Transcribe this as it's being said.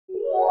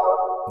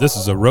This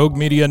is a Rogue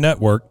Media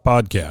Network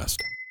podcast.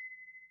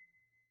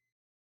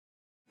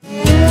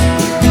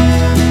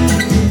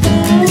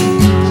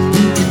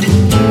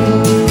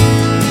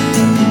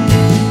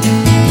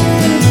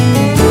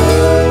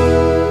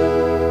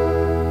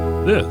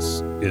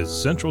 This is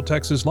Central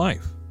Texas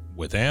Life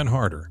with Ann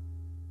Harder.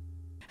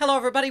 Hello,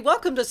 everybody.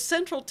 Welcome to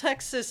Central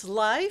Texas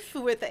Life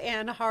with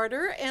Ann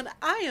Harder, and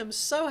I am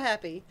so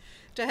happy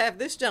to have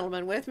this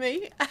gentleman with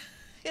me.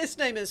 His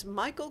name is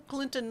Michael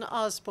Clinton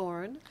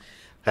Osborne.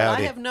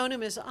 Howdy. I have known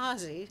him as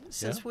Ozzy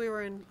since we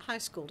were in high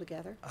school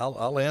together.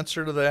 I'll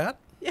answer to that.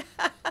 Yeah.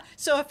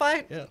 So if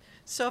I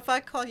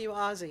call you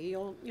Ozzy,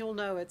 you'll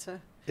know it's okay.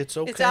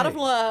 It's out of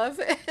love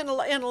and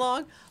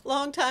a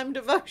long time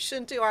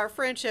devotion to our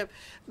friendship.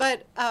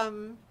 But I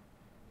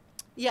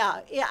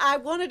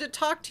wanted to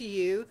talk to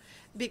you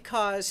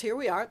because here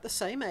we are at the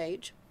same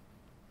age,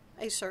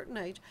 a certain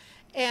age,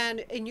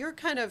 and you're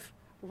kind of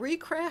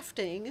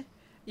recrafting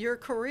your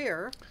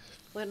career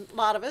when a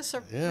lot of us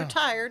are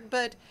retired,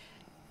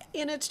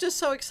 and it's just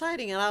so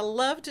exciting, and I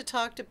love to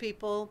talk to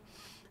people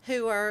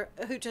who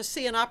just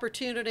see an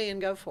opportunity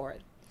and go for it.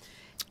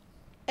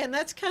 And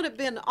that's kind of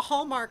been a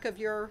hallmark of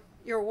your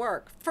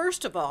work.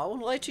 First of all, I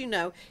want to let you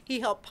know he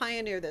helped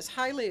pioneer this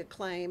highly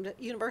acclaimed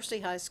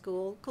University High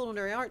School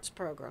culinary arts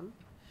program.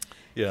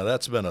 Yeah,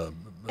 that's been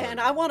and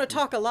I want to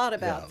talk a lot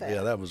about that.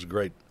 Yeah, that was a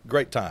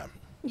great time.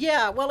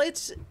 Yeah, well,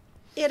 it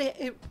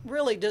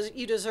really does.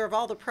 You deserve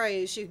all the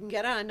praise you can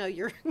get. I know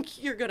you're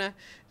gonna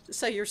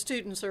say your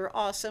students are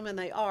awesome, and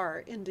they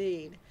are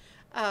indeed.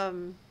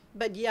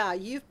 But yeah,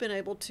 you've been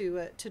able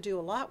to do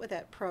a lot with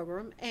that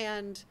program,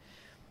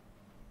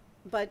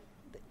 but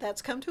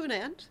that's come to an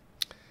end.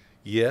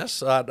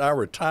 Yes, I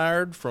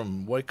retired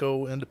from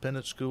Waco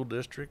Independent School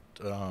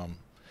District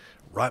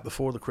right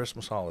before the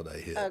Christmas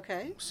holiday hit.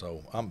 Okay.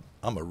 So I'm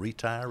a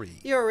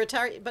retiree. You're a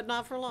retiree, but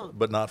not for long.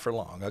 But not for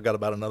long. I got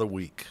about another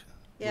week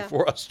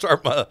before I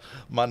start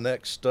my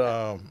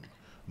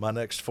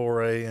next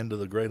foray into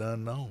the great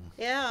unknown.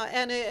 Yeah,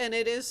 and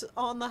it is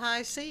on the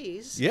high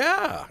seas.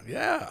 Yeah.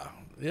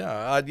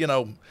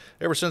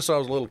 Ever since I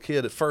was a little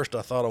kid, at first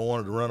I thought I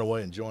wanted to run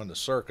away and join the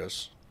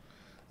circus.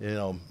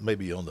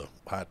 Maybe on the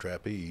high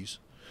trapeze.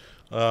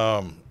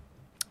 But,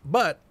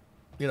 a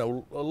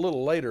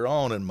little later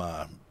on in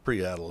my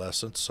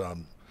pre-adolescence,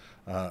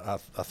 I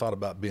thought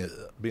about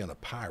being a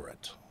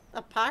pirate.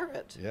 A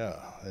pirate? Yeah,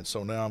 and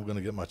so now I'm going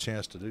to get my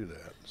chance to do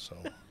that. So,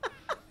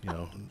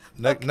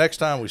 next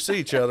time we see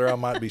each other, I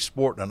might be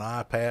sporting an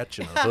eye patch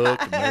and a hook.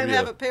 And maybe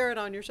have a parrot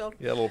on your shoulder.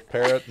 Yeah, a little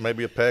parrot,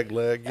 maybe a peg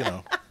leg,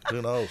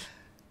 who knows.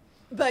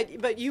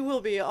 But you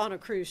will be on a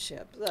cruise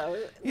ship,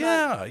 though.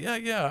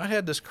 Yeah. I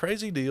had this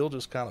crazy deal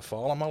just kind of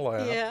fall on my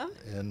lap. Yeah.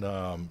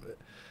 And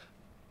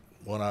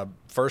when I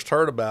first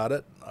heard about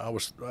it, I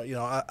was,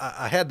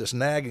 I had this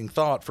nagging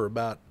thought for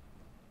about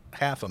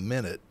half a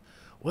minute.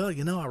 Well,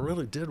 I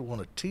really did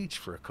want to teach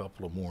for a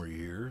couple of more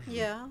years.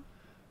 Yeah.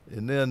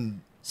 And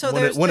then so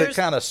when it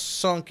kind of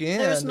sunk in.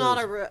 There's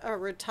not a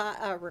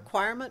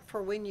requirement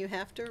for when you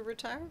have to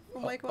retire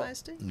from Waco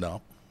ISD?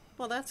 No.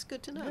 Well, that's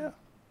good to know. Yeah.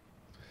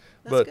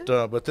 That's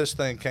good. But this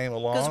thing came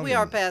along. Because we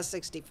are past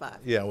 65.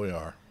 Yeah, we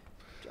are.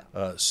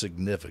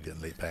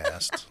 Significantly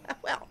past.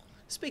 Well,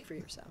 speak for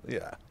yourself.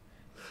 Yeah.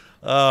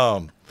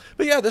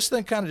 But yeah, this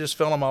thing kind of just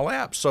fell on my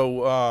lap.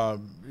 So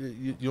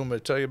you want me to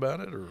tell you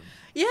about it, or?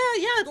 Yeah.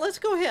 Let's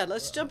go ahead.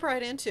 Let's jump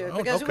right into it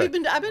because okay.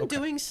 I've been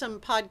doing some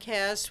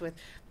podcasts with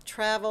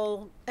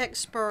travel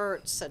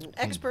experts and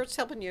experts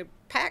helping you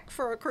pack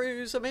for a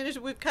cruise. I mean,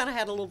 we've kind of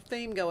had a little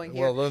theme going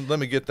here. Well, let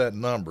me get that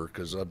number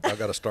because I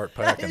got to start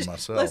packing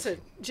myself. Listen,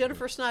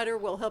 Jennifer Snyder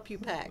will help you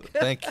pack.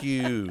 Thank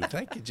you,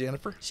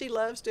 Jennifer. She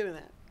loves doing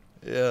that.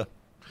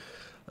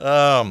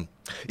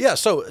 Yeah.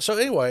 So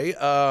anyway,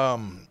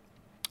 I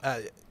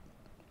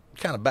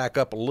kind of back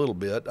up a little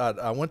bit.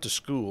 I went to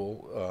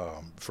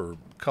school for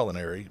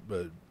culinary,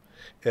 but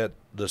at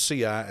the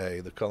CIA,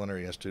 the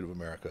Culinary Institute of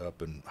America,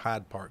 up in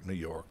Hyde Park, New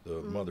York,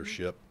 the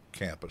mothership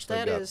campus.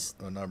 They've got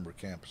a number of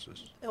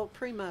campuses. El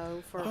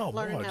Primo for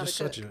learning how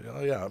to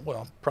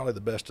cook. Probably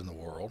the best in the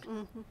world.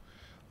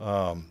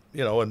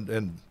 Mm-hmm.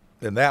 And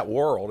in that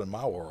world, in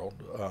my world,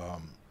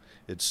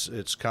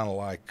 it's kind of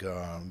like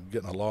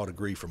getting a law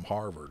degree from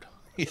Harvard.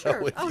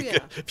 Sure.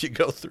 If you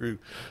go through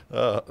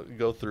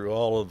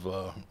all of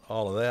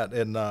that,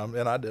 and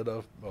I did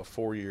a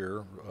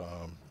 4-year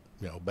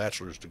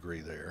bachelor's degree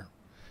there.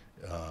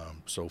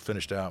 So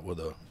finished out with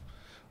a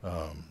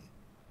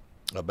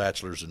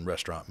bachelor's in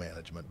restaurant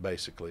management,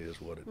 basically,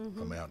 is what it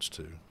amounts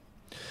to.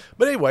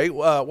 But anyway,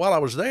 while I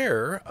was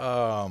there,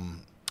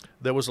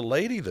 there was a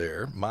lady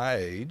there, my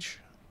age,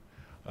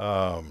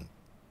 who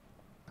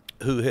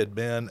had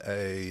been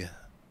a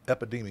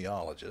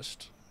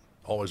epidemiologist,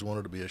 always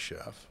wanted to be a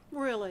chef.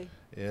 Really?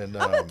 And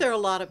I bet there are a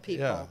lot of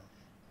people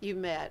you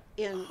met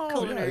in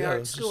culinary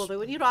arts school.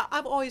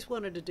 I've always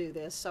wanted to do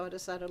this, so I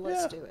decided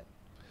let's do it.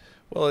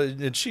 Well,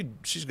 and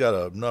she's got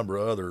a number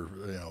of other,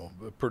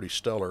 pretty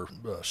stellar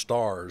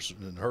stars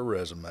in her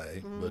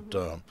resume. Mm-hmm. But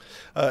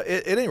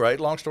at any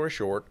rate, long story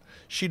short,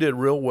 she did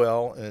real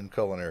well in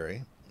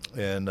culinary.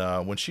 And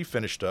when she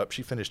finished a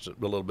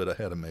little bit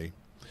ahead of me.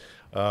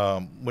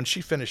 When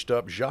she finished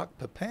up, Jacques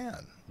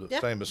Pepin, the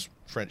Yep. famous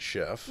French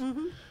chef,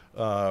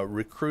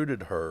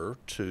 recruited her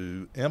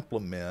to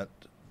implement,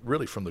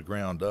 really from the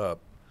ground up,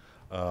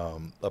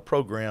 a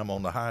program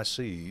on the high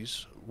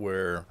seas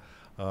where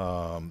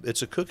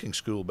it's a cooking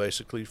school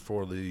basically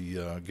for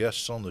the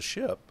guests on the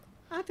ship.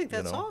 I think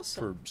that's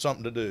awesome. For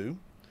something to do.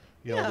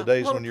 You know, Yeah, the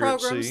days little when you're at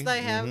programs, sea.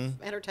 they have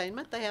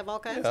entertainment, they have all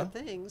kinds of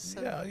Yeah. things.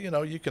 So.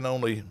 Yeah, you can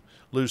only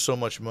lose so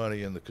much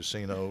money in the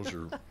casinos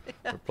or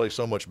play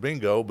so much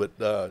bingo, but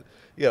so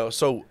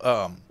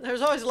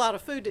There's always a lot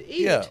of food to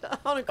eat yeah.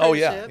 on a cruise Oh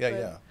yeah, ship. yeah, but-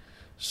 yeah.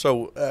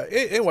 So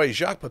anyway,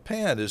 Jacques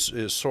Pepin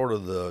is sort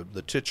of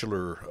the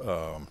titular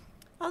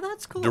Oh,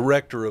 that's cool.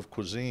 director of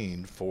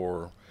cuisine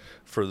for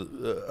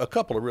a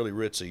couple of really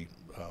ritzy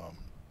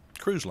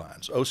cruise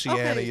lines,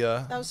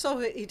 Oceania. Okay. Oh, so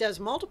he does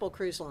multiple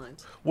cruise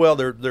lines. Well,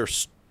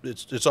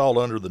 it's all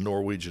under the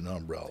Norwegian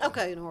umbrella.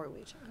 Okay,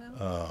 Norwegian.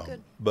 Well,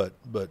 good. But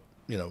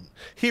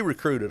he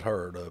recruited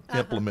her to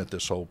implement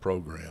this whole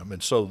program,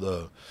 and so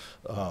the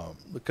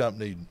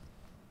company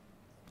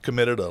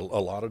committed a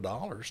lot of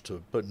dollars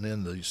to putting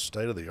in these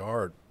state of the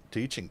art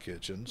teaching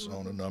kitchens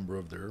on a number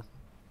of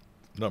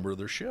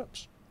their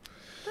ships.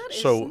 That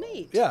is So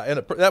neat. yeah, and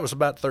that was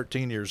about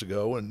 13 years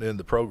ago, and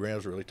the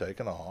program's really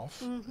taken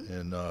off,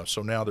 and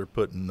so now they're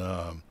putting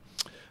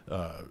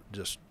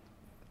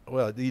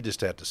you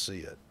just have to see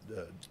it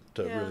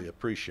to Yeah. really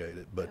appreciate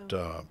it. But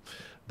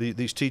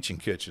these teaching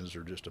kitchens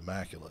are just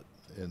immaculate,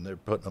 and they're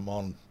putting them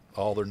on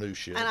all their new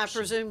ships. And I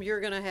presume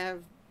you're going to have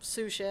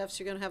sous chefs.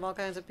 You're going to have all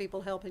kinds of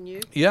people helping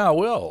you. Yeah, I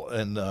will,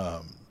 and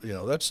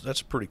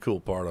that's a pretty cool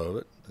part of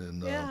it.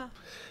 And Yeah.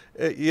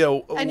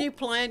 and you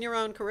plan your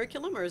own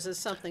curriculum, or is this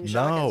something?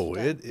 no, Jacques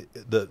has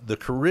done? the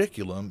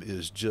curriculum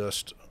is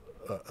just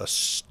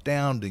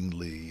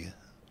astoundingly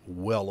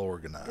well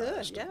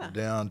organized. Good, yeah.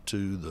 Down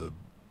to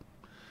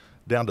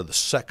the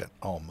second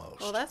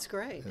almost. Well, that's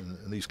great.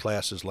 And these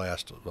classes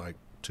last like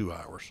 2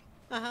 hours.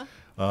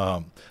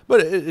 Uh-huh.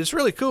 But it's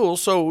really cool.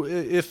 So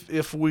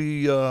if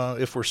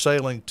we're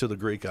sailing to the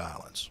Greek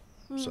islands,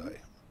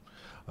 say,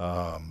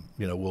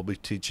 we'll be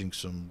teaching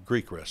some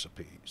Greek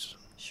recipes.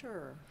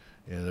 Sure.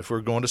 And if we're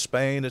going to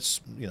Spain,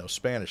 it's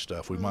Spanish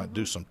stuff. We might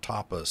do some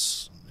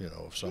tapas,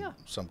 of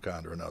some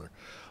kind or another.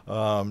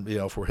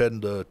 If we're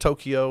heading to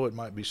Tokyo, it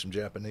might be some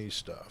Japanese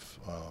stuff.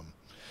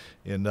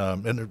 And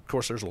of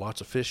course, there's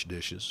lots of fish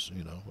dishes,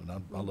 and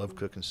I love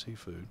cooking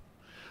seafood.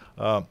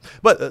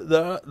 But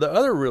the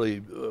other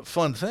really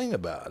fun thing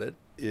about it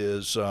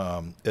is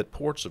at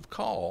ports of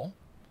call,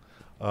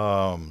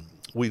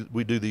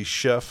 we do these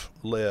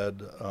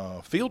chef-led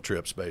field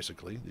trips,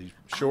 basically, these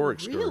shore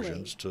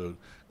excursions to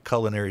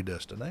culinary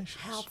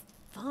destinations. How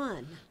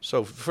fun.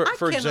 So, for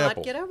cannot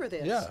example, get over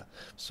this. Yeah.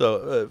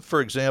 So, for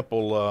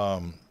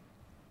example,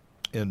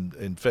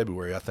 in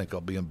February, I think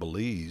I'll be in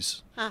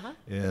Belize,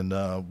 and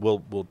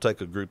we'll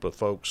take a group of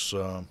folks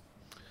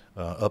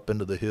up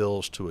into the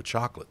hills to a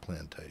chocolate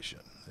plantation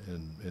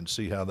and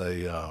see how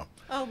they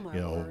Oh,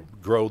 my word.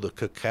 grow the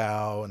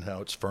cacao and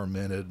how it's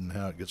fermented and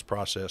how it gets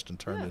processed and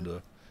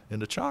turned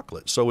into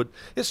chocolate. So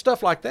it's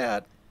stuff like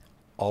that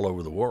all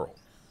over the world.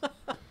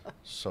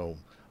 So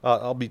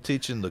I'll be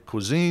teaching the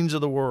cuisines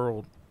of the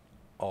world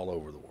all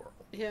over the world.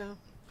 Yeah.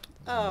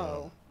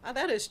 Oh,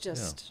 that is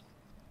just,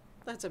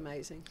 that's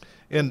amazing.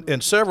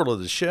 And several of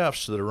the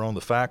chefs that are on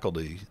the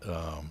faculty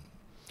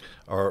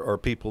are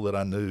people that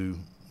I knew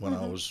when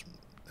I was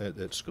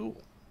at school.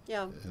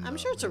 Yeah. And, I'm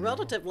sure it's a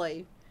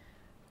relatively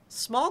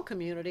small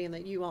community and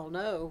that you all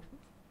know,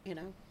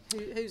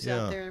 who's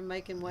Yeah. out there and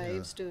making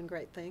waves, doing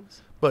great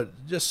things.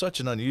 But just such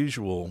an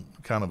unusual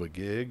kind of a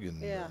gig.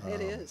 And Yeah,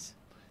 it is.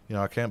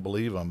 I can't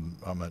believe I'm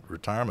at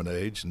retirement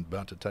age and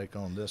about to take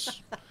on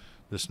this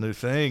this new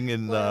thing.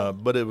 And Well-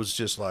 but it was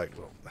just like,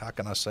 well, how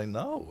can I say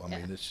no? I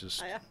mean, it's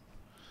just Yeah.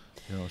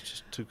 it's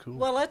just too cool.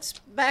 Well, let's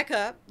back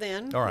up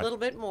then All right. a little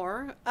bit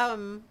more.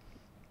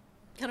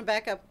 Kind of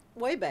back up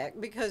way back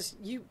because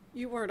you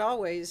weren't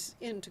always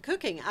into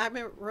cooking. I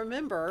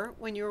remember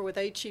when you were with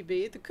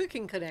HEB, the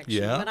Cooking Connection.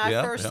 Yeah, When I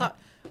yeah, first yeah. thought,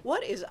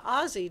 what is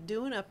Ozzy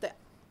doing up there?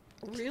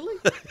 Really?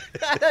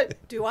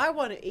 Do I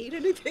want to eat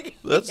anything?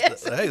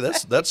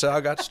 Yes. That's how I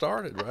got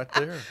started right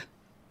there.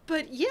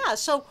 But yeah,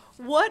 so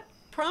what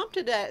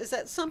prompted that? Is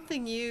that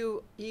something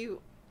you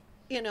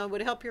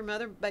would help your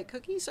mother bake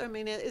cookies? I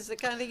mean, is the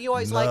kind of thing you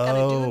always like kind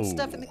of doing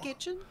stuff in the No.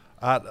 kitchen?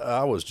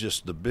 I was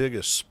just the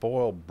biggest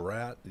spoiled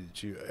brat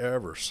that you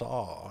ever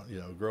saw.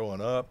 Growing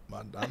up,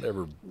 I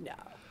never. No.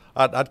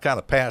 I'd kind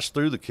of pass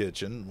through the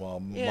kitchen while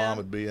Yeah. Mom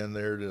would be in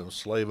there,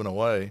 slaving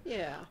away.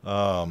 Yeah.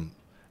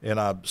 And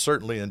I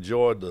certainly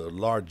enjoyed the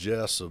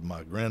largesse of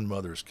my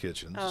grandmother's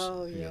kitchens.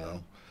 Oh, yeah.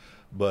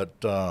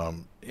 But I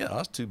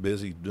was too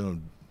busy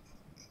doing,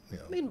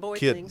 Being boy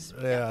kid, things.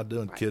 yeah,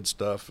 doing right. kid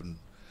stuff, and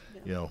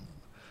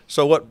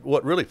So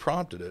what really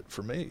prompted it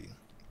for me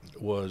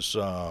was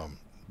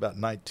about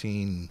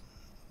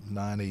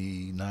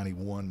 1990,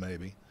 91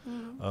 maybe.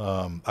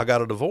 I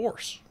got a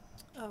divorce.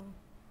 Oh.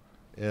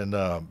 And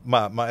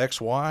my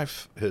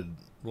ex-wife had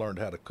learned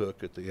how to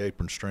cook at the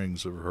apron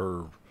strings of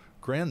her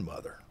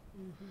grandmother,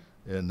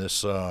 in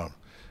this, on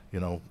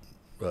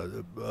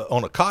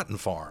a cotton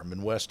farm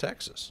in West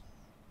Texas,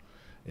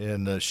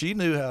 and she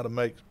knew how to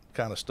make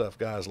kind of stuff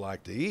guys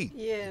like to eat.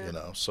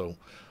 Yeah. So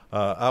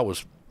I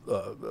was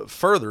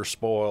further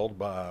spoiled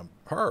by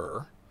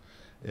her,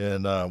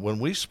 and when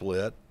we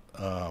split,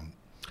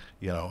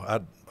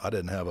 I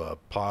didn't have a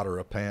pot or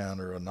a pan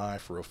or a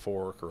knife or a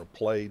fork or a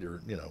plate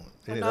or any of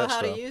that know how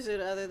stuff. to use it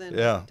other than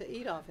to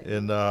eat off it.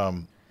 And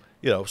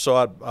so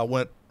I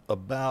went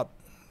about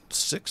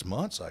 6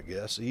 months, I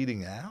guess,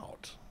 eating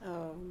out,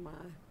 Oh my.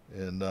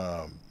 and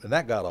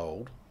that got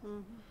old.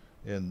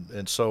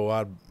 And so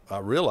I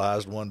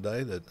realized one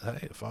day that,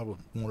 hey, if I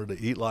wanted to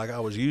eat like I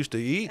was used to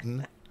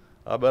eating,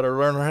 I better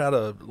learn how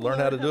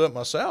to do it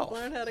myself.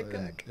 Learn how to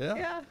cook.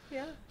 Yeah.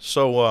 Yeah.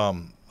 So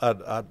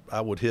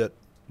I would hit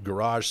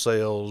garage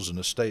sales and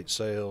estate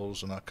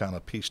sales, and I kind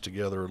of pieced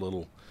together a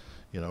little,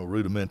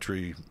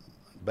 rudimentary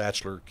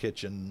bachelor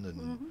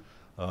kitchen,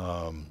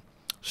 and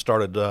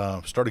started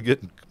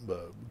getting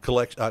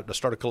I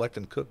started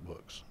collecting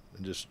cookbooks,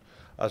 and just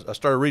I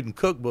started reading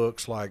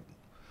cookbooks like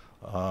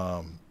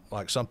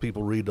some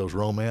people read those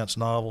romance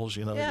novels,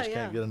 Yeah, just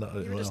can't get enough.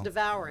 You were just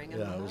devouring.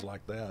 Yeah, it was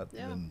like that.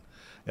 Yeah.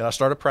 And I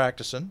started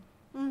practicing,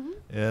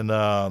 and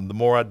the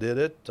more I did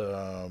it,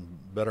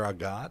 better I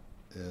got,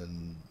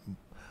 and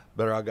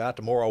better I got,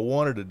 the more I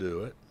wanted to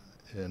do it.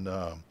 And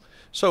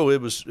so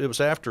it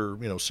was after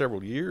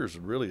several years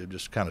really of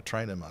just kind of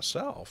training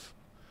myself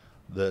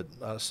that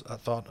I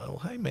thought, oh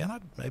hey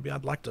man, maybe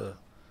I'd like to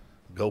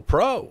go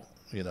pro.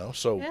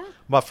 So Yeah.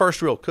 my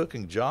first real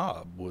cooking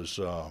job was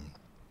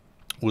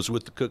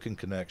with the Cooking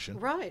Connection.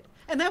 Right.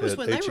 And that was At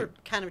when they H- were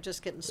kind of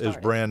just getting It started.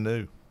 was brand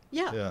new.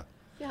 Yeah. Yeah.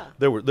 Yeah.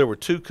 There were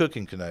two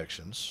Cooking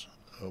Connections,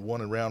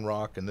 one in Round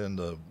Rock and then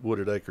the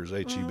Wooded Acres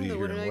HEB the here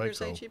Wooded in Acres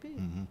Waco.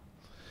 HEB.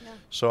 Yeah.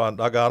 So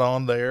I got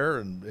on there,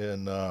 and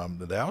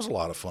that was a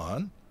lot of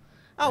fun.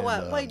 Oh,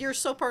 And, well, you're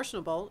so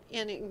personable,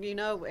 and you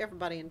know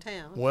everybody in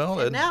town. Well,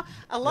 and and- now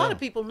a lot yeah. of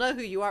people know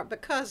who you are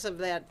because of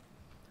that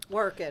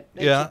work at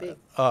Yeah, HEB.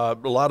 a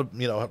lot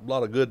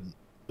of good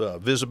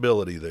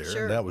visibility there.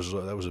 Sure. And that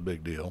was a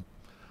big deal.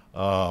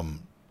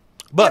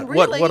 But and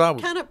really what I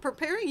was kind of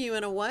preparing you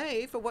in a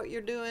way for what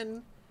you're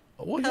doing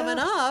well, coming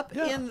yeah, up,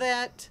 yeah. in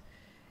that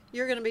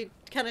you're going to be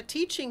kind of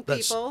teaching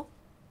That's- people.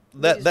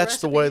 these that's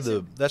the way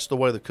recipes that's the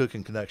way the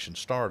Cooking Connection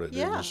started.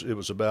 Yeah. It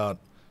was about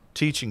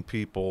teaching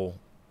people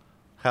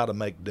how to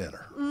make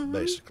dinner,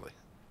 basically.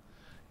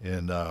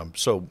 And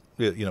so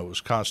it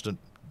was constant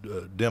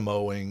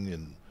demoing,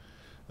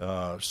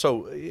 and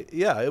so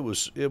yeah, it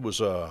was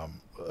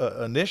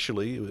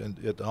initially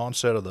at the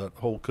onset of the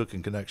whole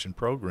Cooking Connection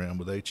program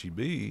with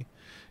HEB,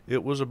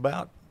 it was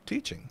about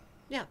teaching.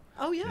 Yeah.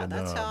 Oh, yeah. And,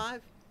 That's how I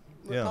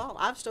yeah. recall.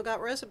 I've still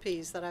got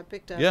recipes that I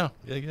picked up. Yeah.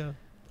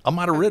 I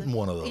might have written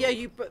one of those. Yeah,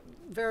 you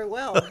very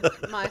well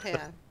might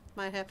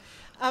have.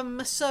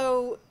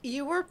 So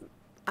you were,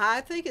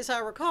 I think, as I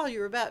recall, you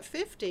were about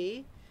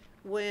 50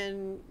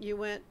 when you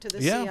went to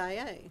the Yeah.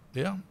 CIA.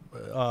 Yeah.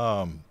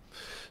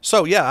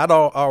 So yeah, I'd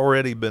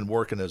already been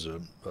working as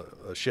a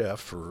chef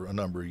for a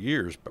number of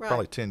years, Right.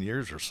 probably 10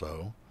 years or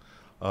so.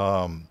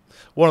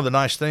 One of the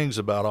nice things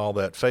about all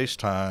that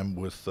FaceTime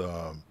with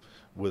the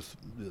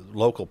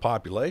local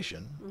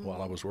population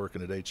while I was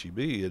working at HEB,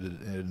 it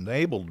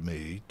enabled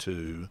me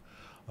to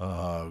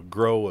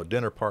grow a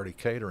dinner party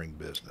catering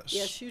business.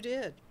 Yes, you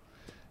did.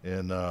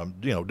 And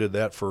did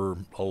that for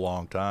a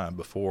long time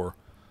before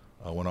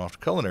I went off to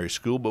culinary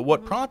school. But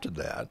what prompted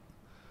that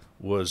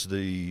was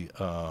the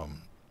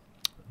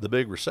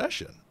big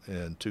recession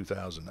in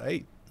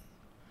 2008,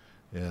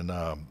 and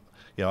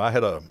I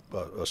had a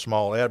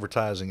small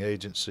advertising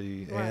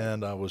agency, Right.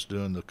 and I was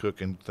doing the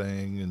cooking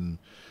thing and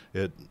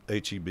at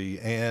HEB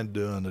and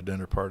doing the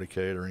dinner party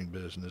catering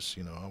business.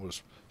 I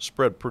was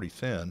spread pretty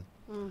thin,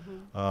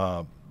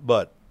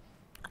 but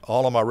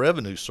all of my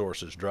revenue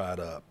sources dried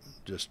up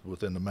just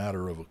within the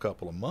matter of a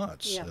couple of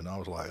months. Yeah. And I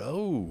was like,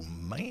 oh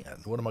man,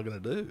 what am I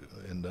going to do?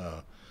 And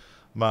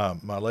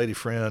my lady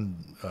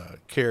friend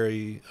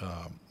Carrie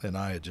and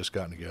I had just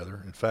gotten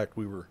together. In fact,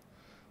 we were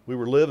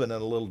living in a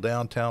little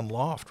downtown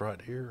loft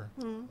right here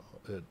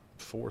at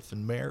 4th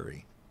and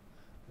Mary.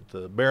 At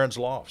the Barron's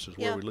Lofts is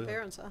where Yeah, we lived.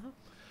 Barron's,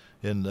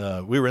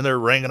 And we were in there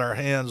wringing our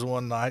hands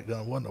one night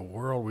going, what in the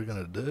world are we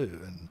going to do?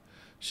 And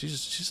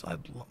she's like,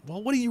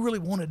 well, what do you really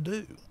want to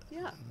do?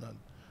 Yeah. And I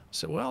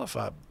said, well, if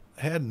I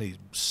had any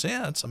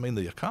sense,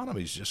 the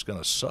economy's just going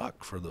to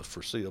suck for the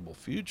foreseeable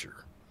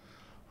future.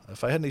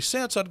 If I had any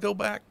sense, I'd go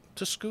back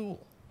to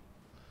school.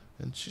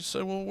 And she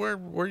said, well, where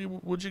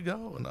would you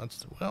go? And I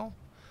said, well,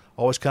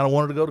 I always kind of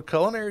wanted to go to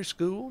culinary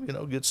school,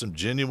 get some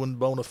genuine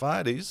bona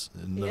fides.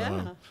 And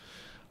Yeah.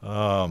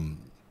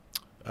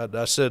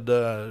 I said,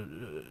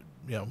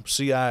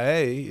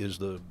 CIA is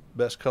the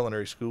best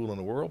culinary school in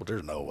the world, but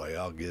there's no way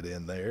I'll get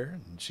in there.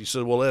 And she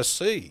said, well, let's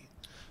see.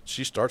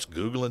 She starts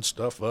Googling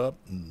stuff up,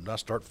 and I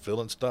start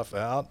filling stuff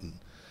out, and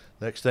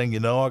next thing you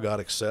know, I got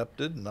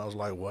accepted, and I was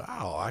like,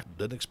 wow, I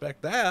didn't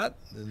expect that.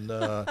 And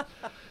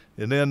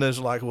And then there's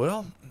like,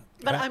 well,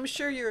 But I'm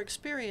sure your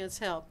experience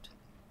helped.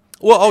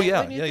 oh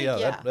yeah, When you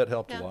yeah, think- that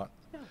helped yeah, a lot.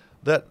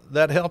 yeah.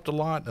 That helped a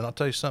lot, and I'll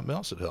tell you something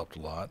else that helped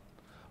a lot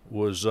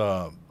was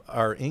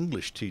our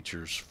English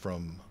teachers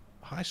from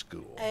high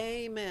school,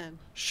 Amen.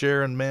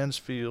 Sharon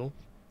Mansfield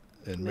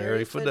and Mary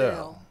Mary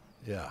Fidel.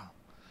 Yeah,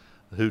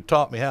 who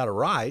taught me how to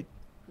write.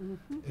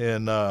 Mm-hmm.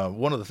 And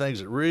one of the things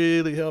that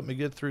really helped me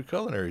get through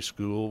culinary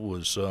school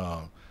was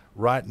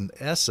writing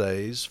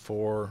essays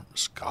for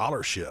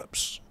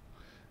scholarships.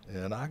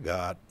 And I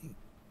got,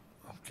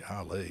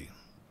 golly,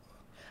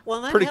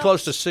 Well, that pretty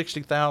close helps to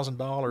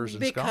 $60,000 in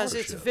because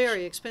it's scholarships.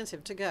 very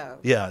expensive to go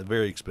Yeah,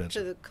 very to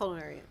expensive. the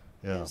Culinary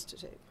Yeah.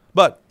 Institute.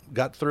 But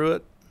got through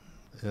it.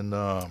 And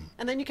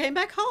And then you came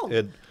back home.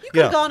 It- you could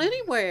yeah. have gone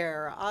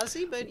anywhere,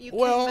 Ozzy, but you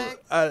well, came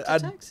back to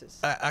Texas.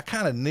 I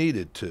kind of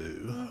needed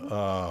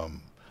to.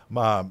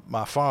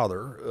 My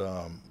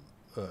father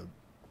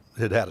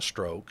had a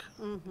stroke,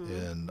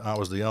 and I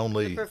was the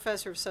only.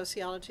 Professor of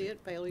sociology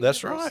at Baylor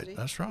That's University. right.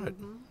 That's right.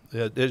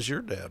 As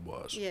your dad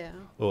was. Yeah.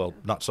 Well,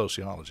 not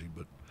sociology,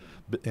 but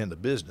in the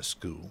business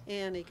school.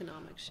 And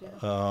economics,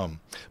 yeah.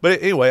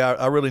 But anyway,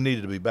 I really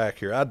needed to be back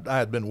here. I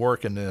had been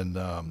working in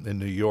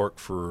New York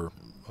for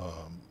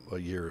a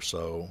year or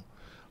so,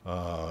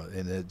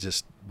 and it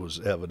just was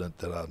evident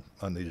that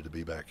I needed to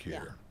be back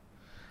here.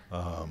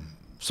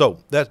 So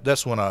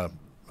that's when I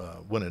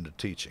went into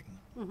teaching.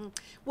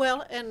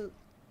 Well, and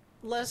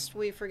lest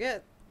we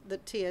forget the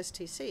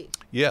TSTC.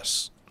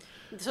 Yes.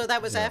 So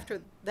that was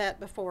after that,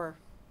 before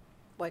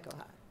Waco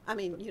High. I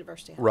mean,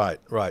 University High.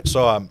 Right.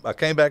 So I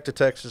came back to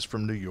Texas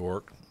from New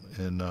York,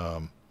 and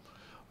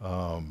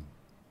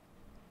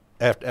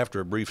after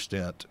a brief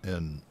stint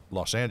in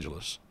Los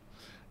Angeles,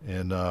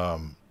 and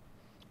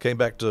came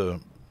back to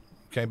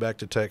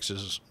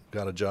Texas.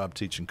 Got a job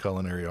teaching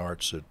culinary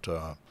arts at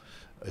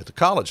the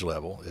college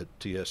level at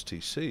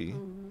TSTC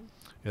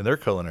in their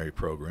culinary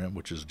program,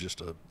 which is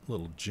just a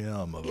little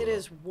gem of It a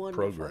is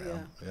wonderful,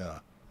 program.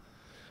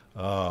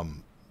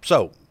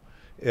 So,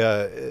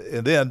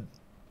 and then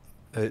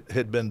it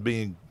had been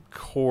being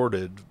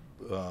courted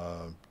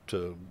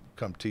to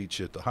come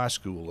teach at the high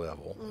school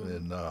level,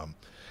 and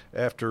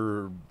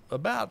after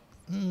about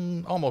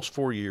almost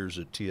 4 years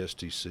at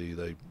TSTC,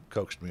 they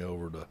coaxed me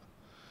over to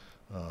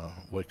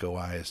Waco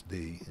ISD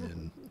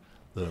and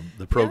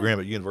the program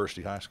at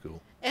University High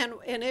School. And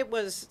it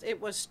was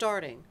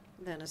starting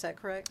then, is that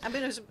correct? I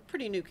mean, it was a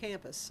pretty new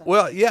campus. So.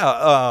 Well,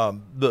 yeah,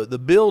 the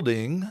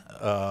building,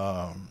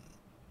 I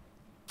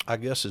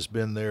guess, has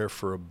been there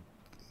for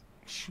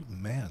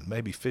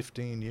maybe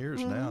 15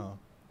 years now.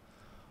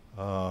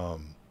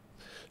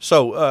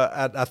 So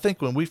I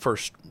think when we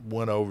first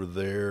went over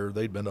there,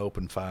 they'd been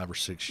open 5 or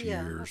 6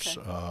 years.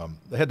 Okay.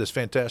 They had this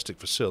fantastic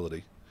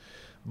facility,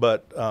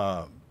 but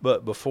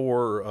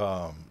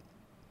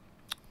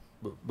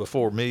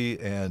before me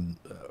and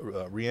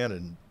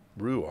Rhiannon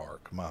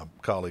Ruark, my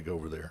colleague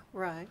over there,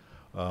 Right.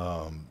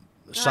 I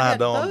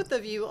signed had on. both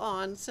of you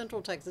on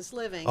Central Texas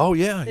Living. Oh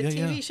yeah, the yeah,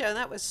 TV yeah. show, and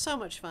that was so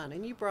much fun.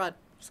 And you brought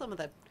some of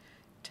the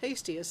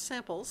tastiest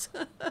samples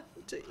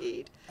to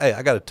eat. Hey,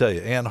 I got to tell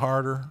you, Ann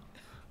Harder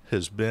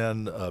has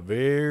been a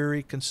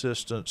very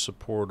consistent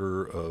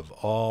supporter of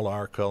all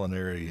our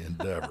culinary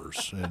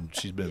endeavors, and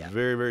she's been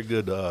very, very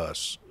good to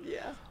us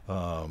Yeah.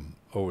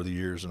 over the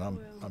years, and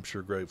I'm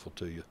sure grateful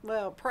to you.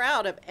 Well,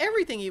 proud of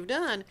everything you've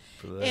done,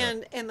 For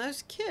that. and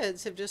those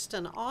kids have just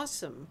done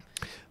awesome.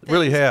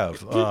 Really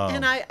things. have.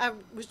 And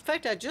in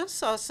fact, I just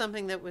saw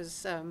something that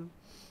was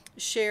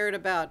shared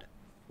about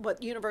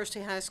what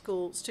University High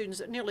School students,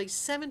 nearly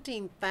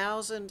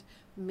 17,000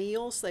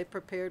 meals they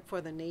prepared for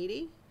the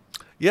needy.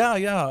 Yeah.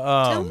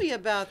 Tell me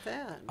about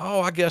that.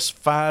 Oh, I guess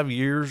 5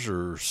 years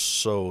or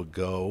so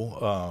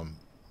ago,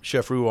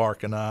 Chef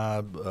Ruark and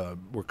I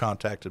were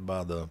contacted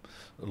by the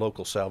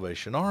local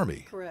Salvation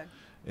Army. Correct.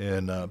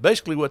 And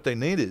basically what they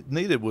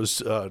needed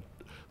was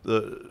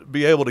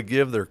be able to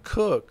give their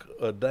cook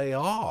a day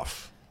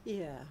off.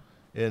 Yeah.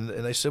 And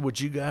they said, would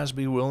you guys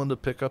be willing to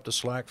pick up the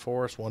slack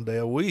for us one day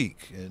a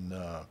week? And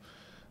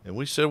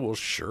we said, well,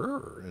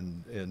 sure.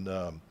 And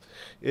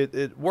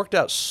it worked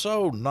out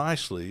so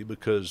nicely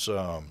because,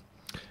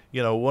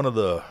 one of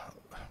the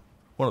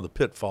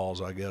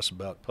pitfalls, I guess,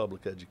 about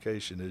public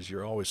education is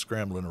you're always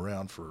scrambling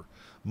around for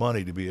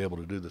money to be able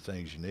to do the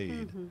things you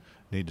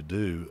need to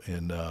do.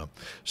 And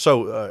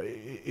so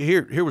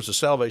here was the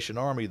Salvation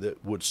Army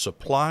that would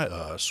supply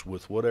us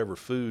with whatever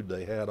food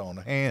they had on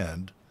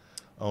hand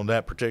on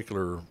that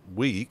particular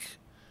week.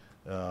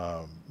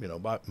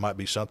 Might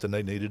be something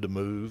they needed to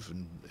move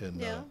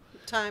and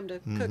time to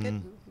cook it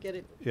and get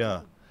it.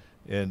 Yeah.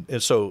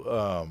 And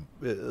so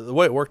the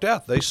way it worked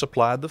out, they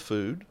supplied the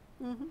food,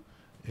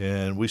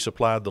 and we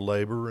supplied the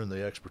labor and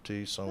the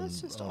expertise on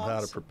how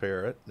to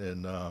prepare it.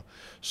 And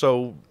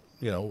so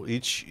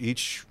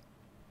each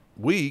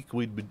week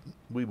we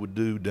would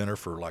do dinner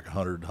for like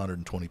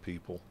 120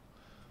 people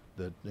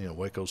that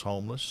Waco's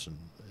homeless,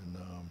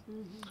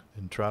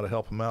 and try to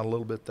help them out a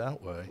little bit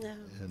that way. Yeah.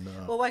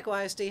 And Well, Waco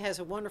ISD has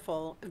a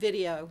wonderful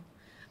video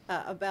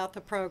about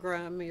the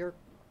program. Your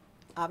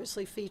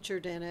obviously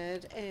featured in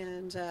it,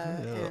 and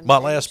My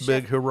and last chef-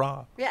 big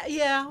hurrah. Yeah,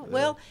 yeah.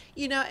 Well,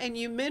 and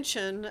you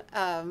mentioned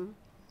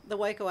the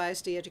Waco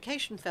ISD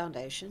Education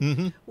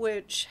Foundation,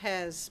 which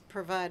has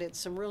provided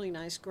some really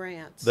nice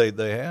grants. They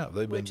have.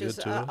 They've been which good is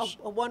to us.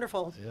 a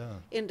wonderful Yeah.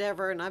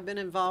 endeavor, and I've been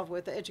involved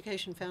with the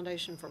Education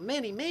Foundation for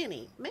many,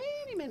 many,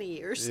 many, many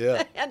years,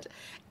 Yeah.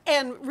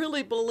 and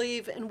really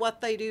believe in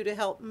what they do to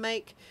help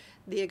make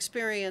the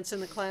experience in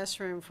the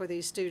classroom for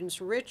these students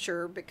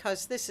richer,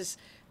 because this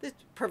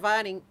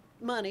providing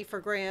money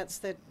for grants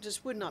that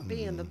just would not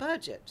be in the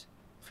budget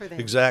for them.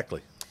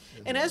 Exactly.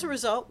 And as a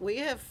result, we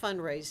have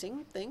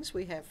fundraising things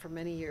we have for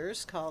many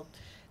years called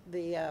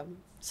the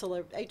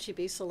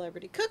HEB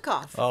Celebrity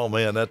Cook-Off. Oh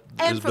man, that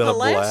has And for been the a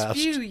last blast.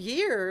 few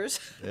years,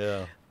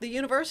 Yeah. the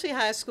University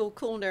High School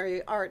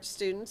culinary arts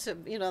students,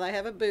 they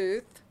have a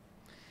booth,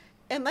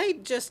 and they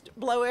just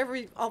blow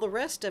all the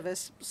rest of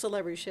us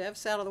celebrity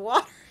chefs out of the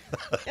water.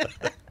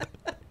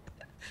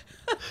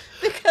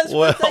 Because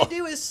what Well. they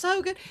do is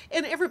so good,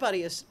 and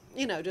everybody is,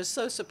 just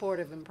so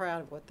supportive and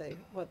proud of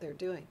what they're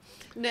doing.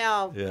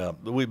 Now, Yeah,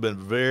 we've been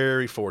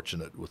very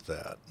fortunate with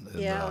that.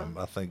 And, Yeah.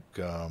 I think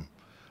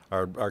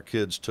our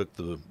kids took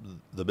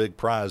the big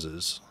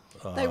prizes.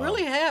 they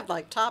really have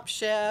like Top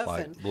Chef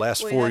Like and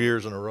last we 4 have-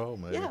 years in a row,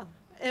 maybe.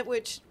 Yeah,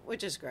 which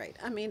is great.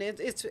 I mean,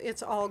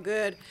 it's all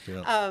good.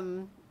 Yeah.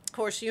 Of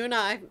course, you and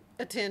I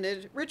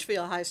attended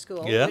Richfield High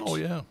School, Yeah, which oh,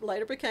 yeah.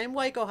 later became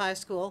Waco High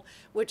School,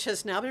 which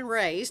has now been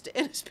raised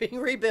and is being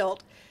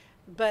rebuilt.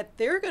 But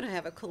they're going to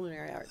have a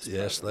culinary arts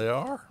Yes, program. they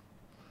are.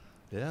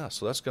 Yeah,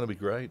 so that's going to be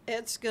great.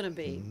 It's going to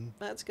be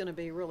that's going to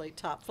be really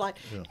top flight.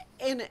 Yeah.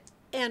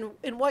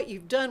 And what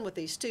you've done with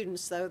these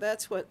students, though,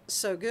 that's what's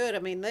so good. I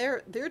mean,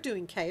 they're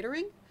doing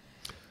catering,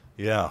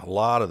 Yeah, a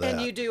lot of that.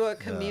 and you do a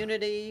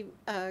community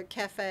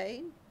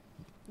cafe.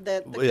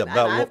 That Yeah, and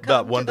about I've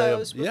about come one to day.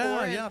 those before,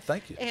 Yeah, and- yeah.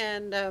 Thank you.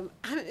 And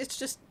it's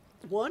just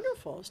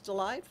wonderful. It's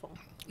delightful.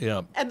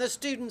 Yeah, And the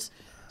students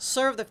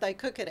serve if they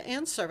cook it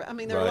and serve it. I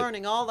mean, they're Right.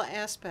 learning all the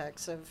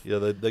aspects of. yeah.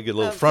 They get a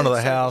little Of front of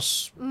food the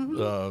service.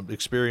 house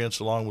experience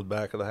along with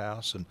back of the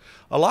house, and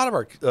a lot of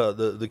our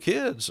the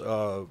kids,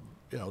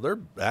 they're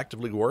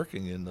actively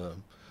working in the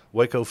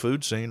Waco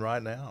food scene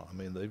right now. I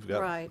mean,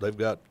 Right. they've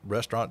got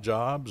restaurant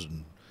jobs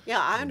and. Yeah,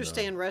 I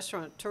understand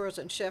restaurateurs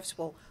and chefs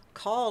will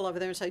call over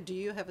there and say, "Do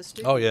you have a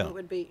student Oh, yeah. that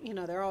would be?"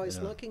 They're always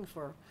Yeah. looking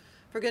for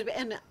good.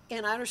 And I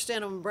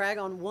understand them brag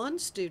on one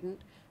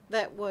student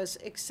that was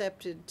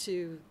accepted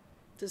to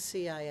the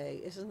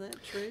CIA. Isn't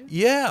that true?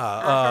 Yeah,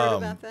 I heard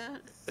about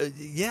that.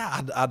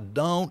 Yeah, I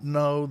don't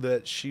know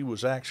that she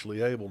was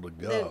actually able to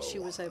go. That she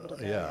was able to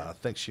go, Yeah, yeah. I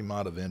think she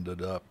might have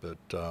ended up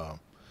at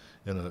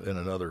in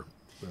another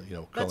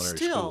culinary still,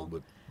 school.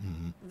 But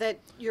That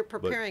you're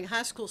preparing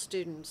high school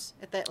students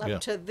at that level Yeah.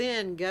 to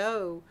then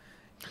go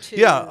to.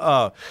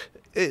 yeah,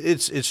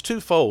 it's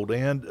twofold.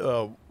 And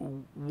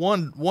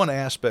one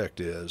aspect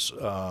is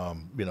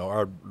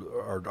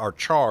our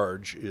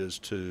charge is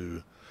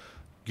to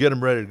get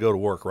them ready to go to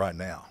work right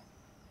now.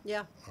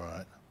 Yeah. All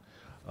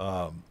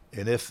right.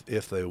 And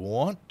if they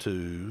want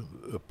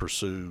to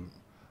pursue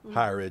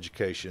higher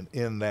education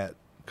in that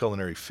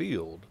culinary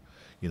field,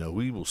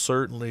 we will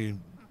certainly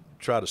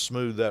try to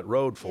smooth that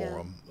road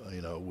for Yeah.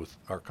 them, with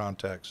our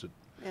contacts.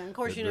 Yeah, and of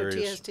course, at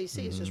various-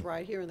 TSTC is just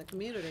right here in the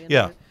community.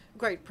 Yeah. Another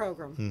great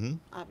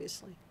program,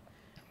 obviously.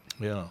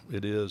 Yeah,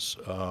 it is.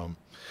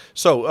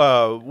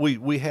 So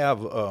we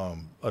have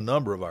a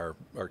number of our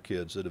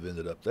kids that have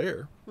ended up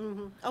there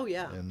Oh,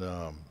 yeah.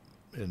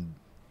 and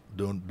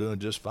doing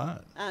just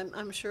fine.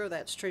 I'm sure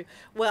that's true.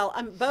 Well,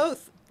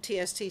 both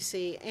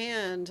TSTC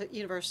and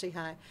University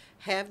High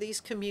have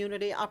these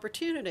community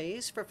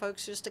opportunities for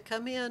folks just to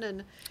come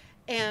in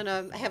and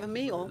have a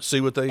meal. See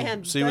what the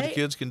And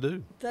kids can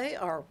do. They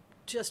are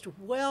just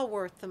well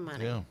worth the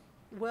money. Yeah.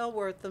 Well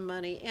worth the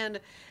money, and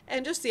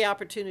just the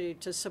opportunity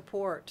to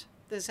support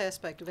this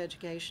aspect of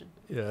education.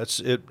 Yeah,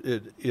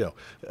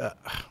 of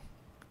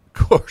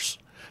course,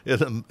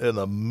 in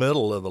the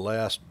middle of the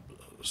last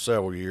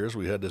several years,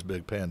 we had this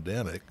big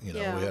pandemic.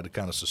 Yeah. We had to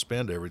kind of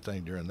suspend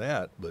everything during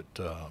that. But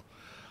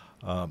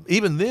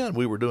even then,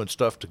 we were doing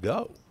stuff to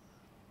go.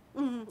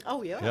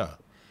 Oh yeah. Yeah,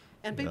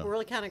 And people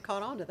really kind of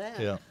caught on to that.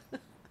 yeah.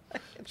 They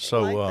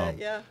So, like that,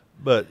 yeah.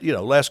 But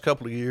last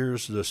couple of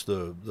years, just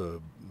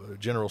the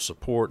general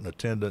support and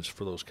attendance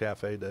for those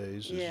cafe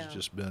days Yeah. has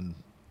just been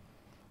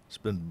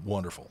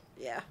wonderful.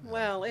 Yeah.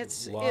 Well,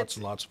 it's Lots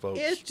and lots of folks.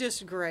 It's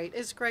just great.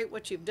 It's great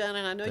what you've done,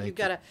 and I know Thank you've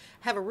got to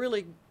have a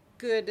really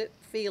good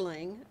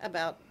feeling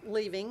about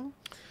leaving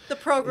the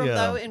program, Yeah.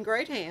 though, in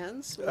great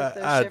hands with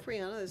Chef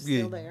Rihanna that's you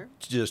still there.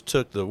 Just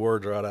took the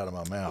words right out of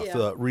my mouth.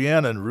 Yeah.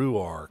 Rhiannon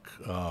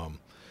Ruark.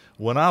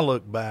 When I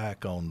look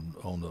back on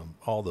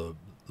all the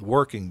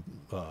working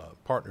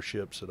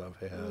partnerships that I've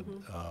had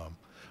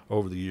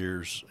over the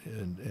years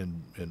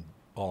in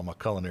all of my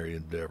culinary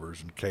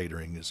endeavors and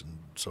catering and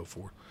so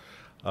forth,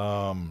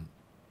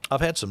 I've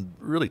had some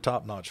really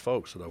top-notch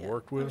folks that I've Yeah,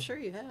 worked with. I'm sure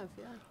you have,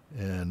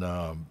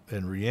 yeah.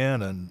 And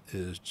Rhiannon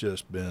has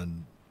just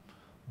been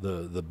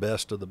the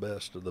best of the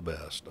best of the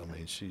best. I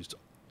mean, she's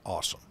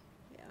awesome.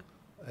 Yeah.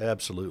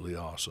 absolutely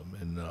awesome.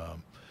 And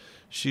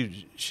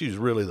she's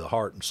really the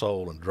heart and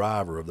soul and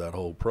driver of that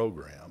whole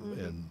program.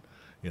 And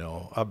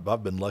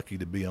I've been lucky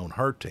to be on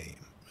her team,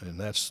 and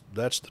that's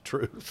the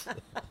truth.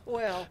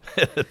 Well,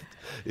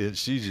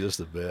 She's just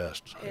the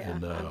best. yeah,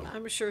 And,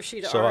 I'm sure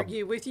she'd so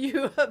argue with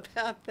you about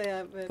that.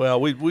 But well,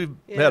 we've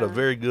had a Yeah.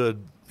 very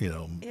good,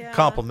 Yeah.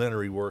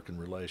 complimentary working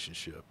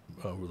relationship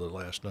over the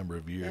last number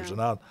of years,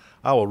 Yeah. and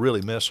I will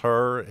really miss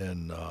her,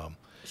 and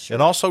Sure.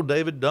 and also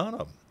David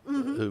Dunham,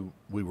 who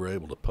we were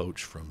able to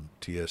poach from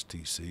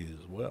TSTC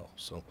as well.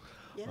 So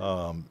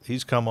Yeah.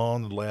 he's come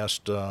on the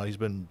last. He's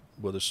been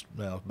with us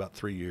now about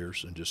 3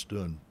 years, and just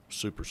doing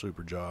super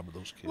job with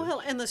those kids. Well,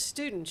 and the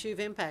students you've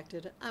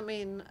impacted. I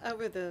mean,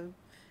 over the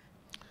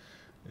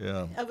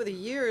yeah.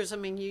 years, I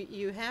mean,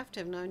 you have to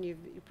have known you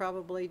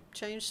probably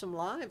changed some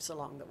lives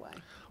along the way.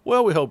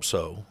 Well, we hope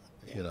so.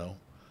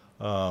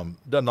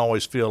 Doesn't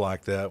always feel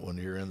like that when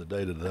you're in the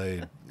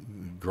day-to-day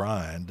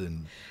grind,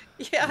 and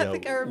Yeah, I know,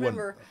 think I when-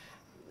 remember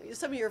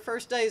some of your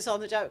first days on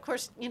the job. Of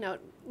course,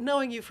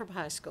 knowing you from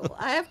high school,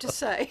 I have to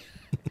say.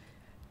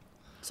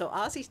 So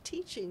Ozzy's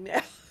teaching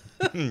now.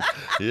 yeah,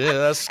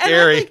 that's And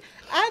scary.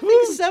 I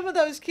think some of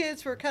those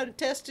kids were kind of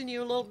testing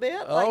you a little bit.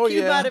 Like Oh,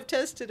 you yeah. might have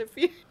tested a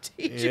few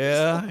teachers.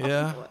 Yeah, along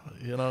yeah.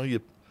 the way.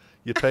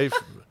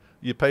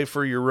 You pay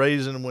for your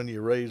raising when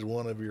you raise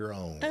one of your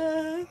own.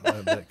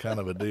 That kind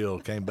of a deal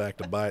came back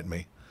to bite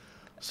me.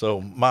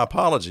 So my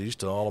apologies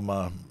to all of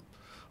my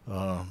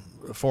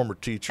former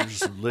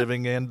teachers,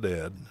 living and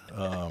dead.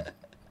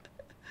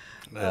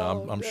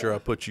 I'm sure I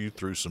put you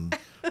through some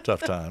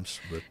tough times,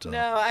 but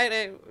No, I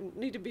don't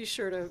need to be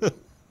sure to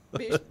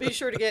be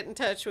sure to get in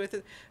touch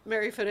with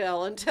Mary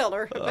Fidel and tell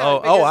her about it. oh,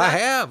 because I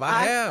have.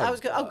 I was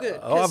good. Oh, good.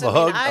 Oh, 'Cause,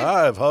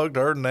 I've hugged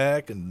her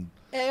neck, and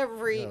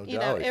every golly.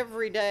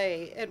 every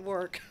day at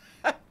work.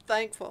 I'm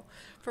thankful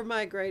for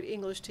my great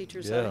English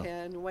teachers I Yeah.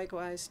 had in Waco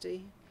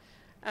ISD.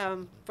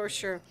 For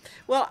sure.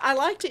 Well, I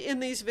like to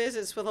end these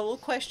visits with a little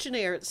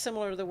questionnaire. It's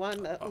similar to the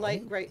one that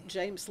late great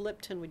James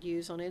Lipton would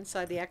use on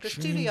Inside the Actors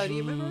Studio. Do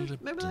you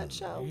remember that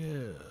show?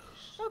 Yes.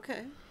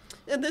 Okay.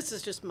 And this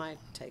is just my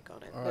take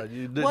on it. All but right,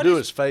 you what do is-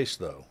 his face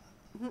though.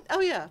 Oh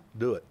yeah.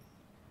 Do it.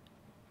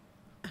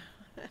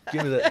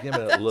 Give me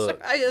that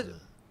look.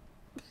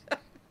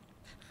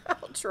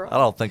 I'll try. I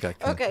don't think I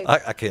can. Okay.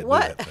 I can't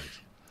What? do that face.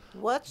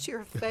 What's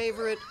your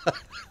favorite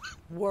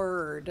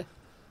word?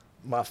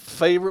 My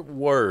favorite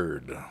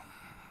word.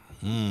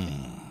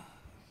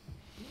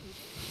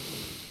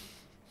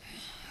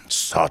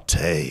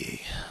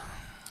 Saute.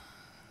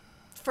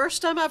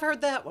 First time I've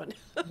heard that one.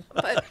 And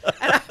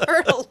I've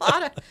heard a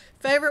lot of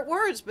favorite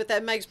words, but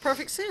that makes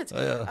perfect sense.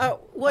 Yeah. I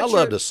What's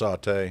love your- to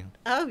saute.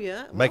 Oh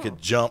yeah. Make Wow.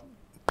 it jump.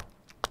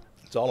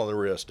 It's all on the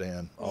wrist,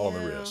 Dan. All on the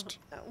Yeah. wrist.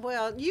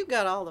 Well, you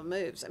got all the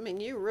moves. I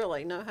mean, you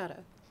really know how to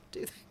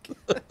do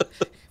that.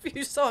 If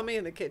you saw me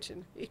in the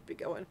kitchen, you'd be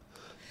going.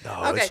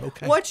 No, Okay. it's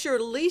okay. What's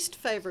your least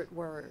favorite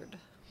word?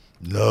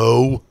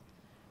 No.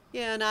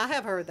 Yeah, and I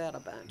have heard that a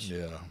bunch.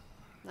 Yeah.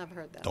 I've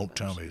heard that. a Don't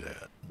tell bunch. me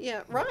that.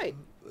 Yeah, right.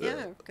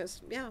 Yeah,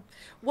 because, yeah.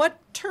 What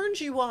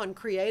turns you on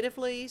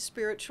creatively,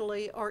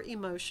 spiritually, or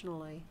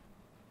emotionally?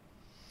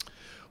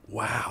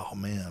 Wow,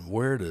 man,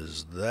 where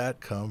does that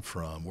come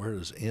from? Where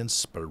does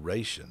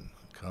inspiration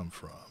come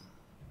from?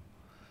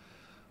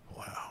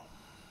 Wow.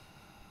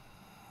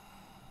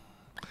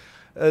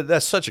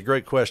 That's such a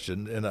great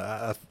question, and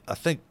I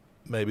think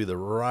maybe the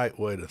right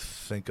way to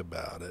think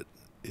about it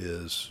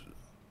is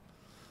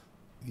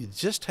you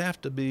just have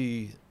to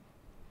be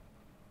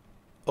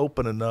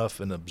open enough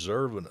and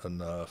observant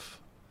enough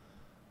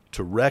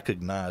to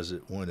recognize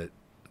it when it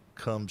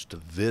comes to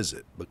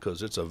visit,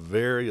 because it's a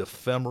very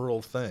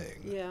ephemeral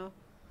thing. Yeah.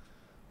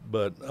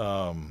 But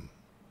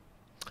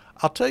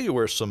I'll tell you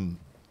where some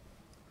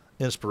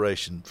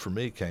inspiration for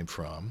me came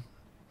from,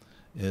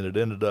 and it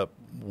ended up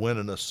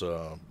winning us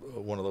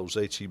one of those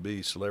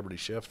HEB celebrity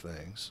chef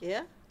things.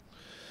 Yeah?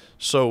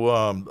 So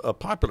a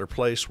popular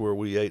place where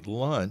we ate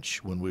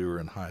lunch when we were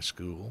in high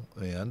school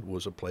and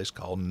was a place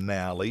called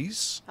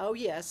Nally's. Oh,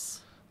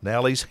 yes.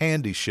 Nally's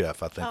Handy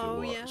Chef, I think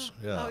Oh, it yeah. was.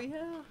 Oh,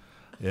 yeah.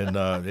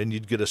 And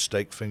you'd get a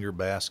steak finger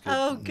basket.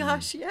 Oh, and,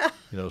 gosh, yeah.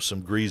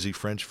 some greasy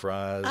French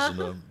fries and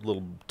a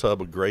little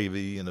tub of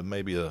gravy and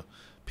maybe a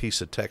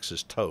piece of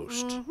Texas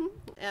toast. Mm-hmm.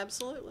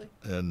 Absolutely.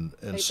 And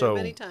Ate there so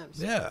many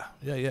times. Yeah.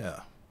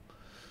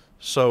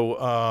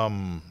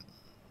 So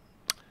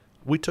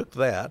we took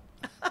that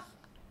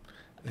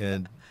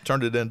and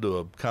turned it into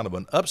a kind of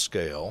an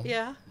upscale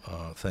Yeah.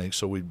 thing.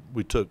 So we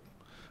took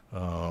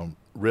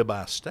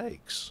ribeye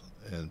steaks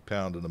and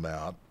pounded them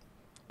out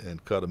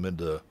and cut them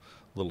into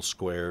little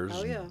squares.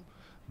 Oh, and yeah.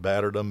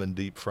 battered them and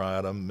deep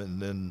fried them,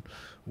 and then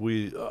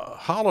we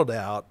hollowed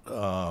out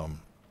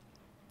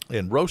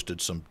and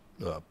roasted some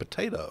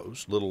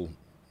potatoes, little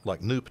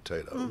like new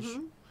potatoes,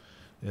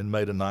 and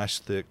made a nice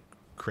thick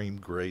cream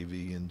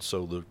gravy. And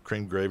so the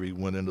cream gravy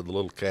went into the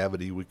little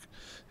cavity we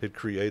had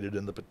created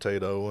in the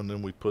potato, and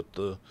then we put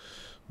the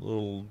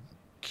little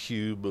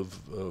cube of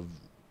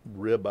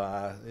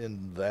ribeye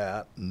in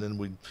that, and then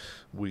we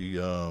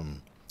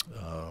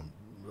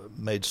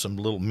made some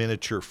little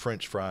miniature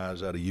French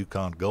fries out of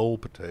Yukon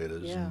Gold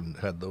potatoes Yeah. and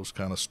had those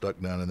kind of stuck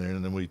down in there.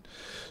 And then we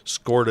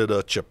squirted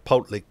a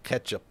chipotle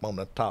ketchup on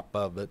the top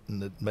of it,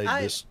 and it made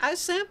this. I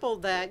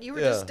sampled that. You were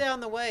Yeah. just down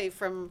the way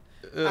from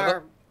Yeah.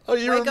 our. Oh,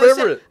 you Waco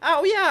remember it?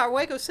 Oh yeah, our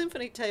Waco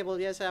Symphony table.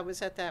 Yes, I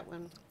was at that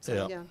one.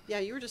 So, Yeah. yeah,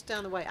 you were just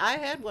down the way. I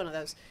had one of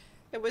those.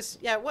 It was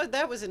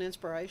that was an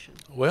inspiration.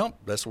 Well,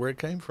 that's where it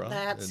came from.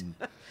 That's And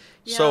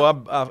yeah.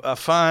 so I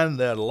find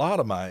that a lot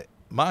of my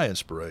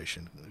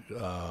inspiration,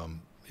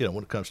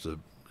 when it comes to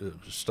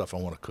stuff I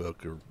want to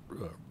cook or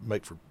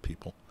make for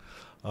people,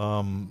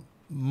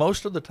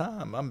 most of the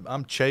time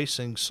I'm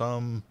chasing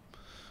some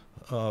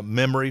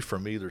memory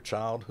from either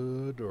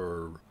childhood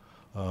or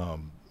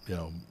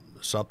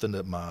something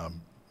that my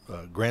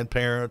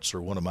grandparents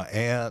or one of my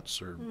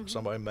aunts or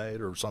somebody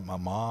made or something my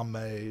mom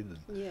made.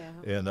 Yeah.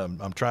 And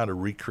I'm trying to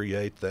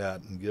recreate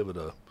that and give it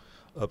a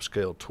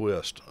upscale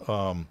twist.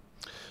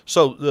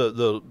 So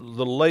the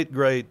late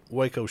great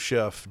Waco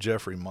chef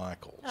Jeffrey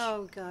Michaels.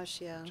 Oh gosh,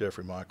 yeah.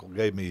 Jeffrey Michael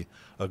gave me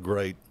a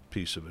great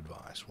piece of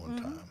advice one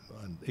time,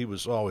 and he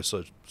was always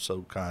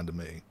so kind to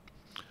me.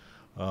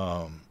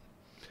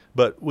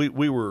 But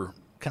we were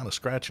kind of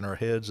scratching our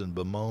heads and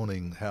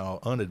bemoaning how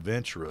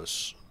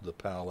unadventurous the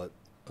palate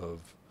of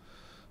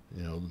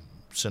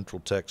Central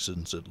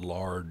Texans at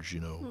large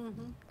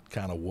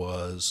kind of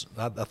was.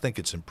 I think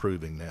it's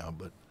improving now,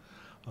 but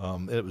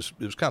it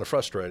was kind of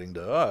frustrating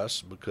to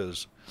us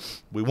because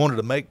we wanted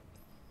to make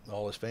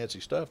all this fancy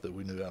stuff that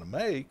we knew how to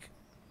make,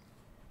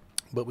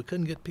 but we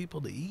couldn't get people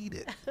to eat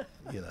it.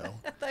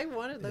 They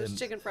wanted those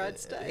chicken fried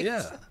steaks.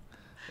 Yeah,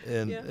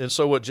 Yeah. and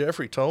so what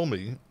Jeffrey told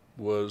me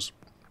was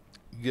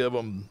give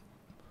them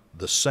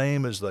the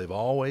same as they've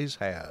always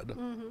had,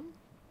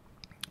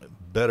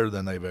 better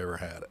than they've ever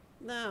had it.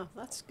 No,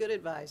 that's good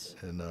advice.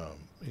 And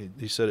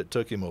he said it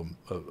took him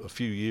a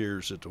few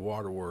years at the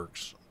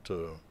waterworks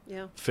to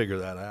Yeah. figure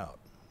that out.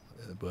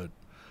 But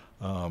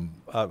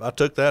I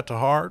took that to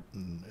heart,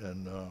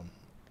 and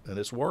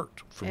it's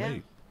worked for Yeah.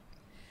 me.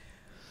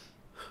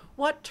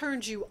 What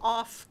turns you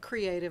off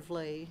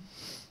creatively,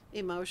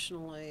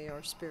 emotionally,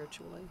 or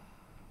spiritually?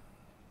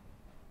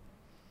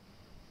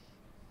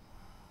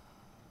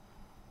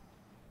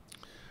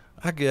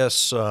 I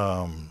guess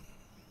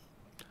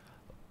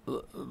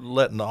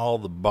letting all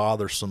the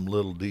bothersome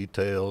little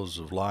details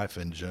of life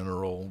in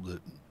general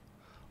that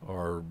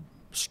are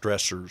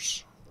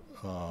stressors,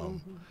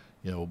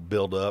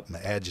 build up and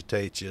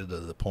agitate you to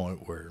the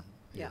point where,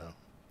 Yeah.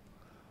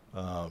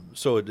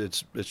 So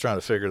it's trying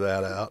to figure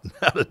that out and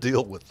how to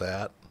deal with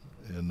that.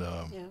 And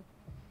Yeah.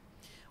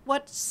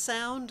 What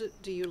sound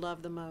do you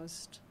love the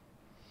most?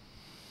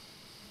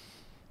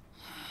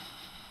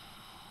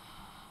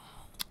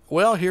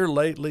 well, here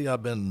lately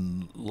I've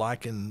been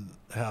liking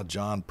how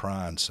John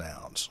Prine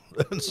sounds,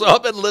 and so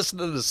I've been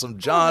listening to some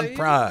John you're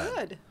Prine.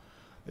 Good.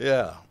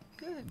 Yeah.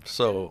 Good.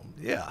 So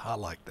yeah, I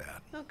like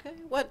that. Okay.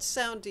 What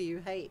sound do you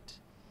hate?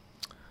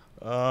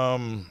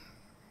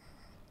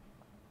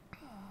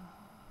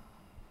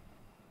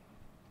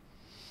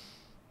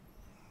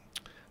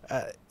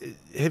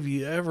 Have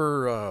you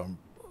ever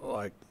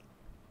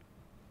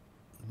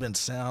been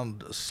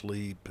sound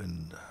asleep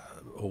and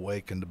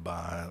awakened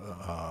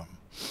by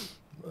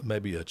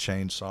maybe a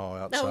chainsaw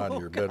outside Oh,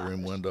 your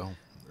bedroom gosh. window?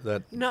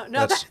 That No,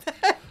 that's,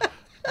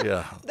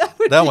 yeah.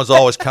 would That one's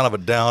always kind of a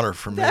downer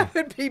for me. That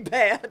would be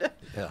bad.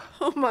 Yeah.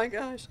 Oh my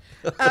gosh.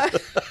 How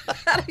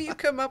do you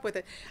come up with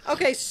it?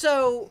 Okay,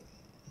 so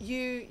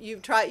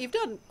you've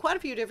done quite a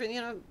few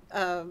different,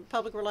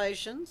 public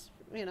relations,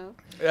 Yeah,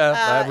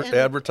 and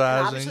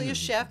advertising. obviously a and,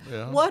 chef.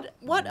 yeah. What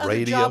other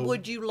Radio. job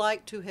would you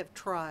like to have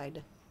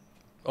tried?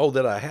 Oh,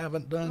 that I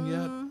haven't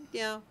done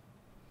Yeah.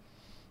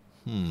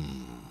 yet?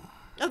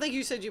 I think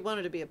you said you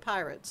wanted to be a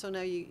pirate, so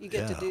now you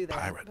get to Yeah, do that.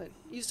 pirate. But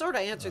you sort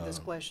of answered this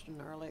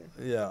question earlier.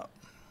 Yeah.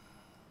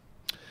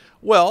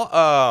 Well,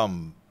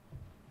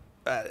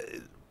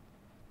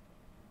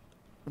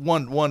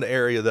 one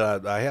area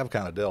that I have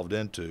kind of delved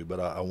into, but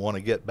I want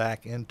to get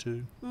back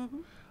into,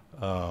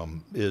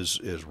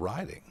 is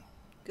writing.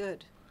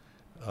 Good.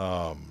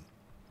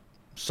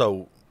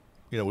 So,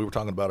 we were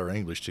talking about our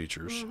English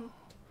teachers,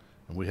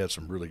 and we had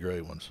some really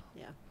great ones.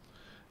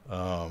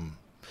 Yeah.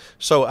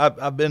 So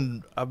I've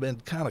been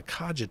kind of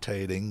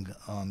cogitating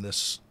on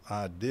this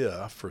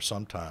idea for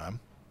some time,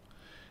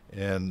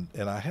 and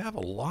I have a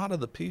lot of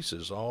the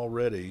pieces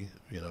already,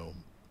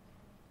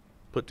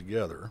 put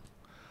together.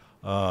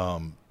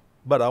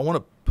 But I want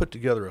to put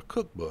together a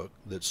cookbook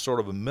that's sort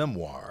of a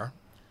memoir,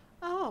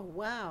 Oh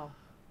wow.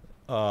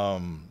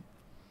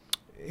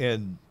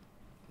 and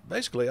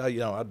basically, I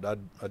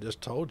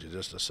just told you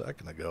just a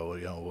second ago,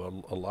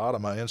 a lot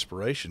of my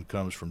inspiration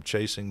comes from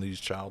chasing these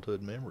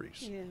childhood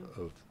memories Yeah.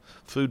 of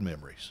food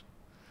memories.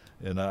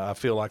 And I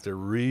feel like they're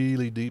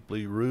really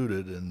deeply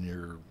rooted in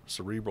your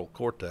cerebral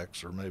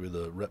cortex, or maybe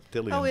the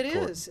reptilian Oh, it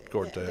is.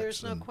 cortex.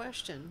 There's no and,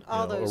 question.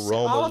 All know, those,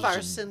 all of aromas our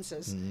and-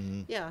 senses.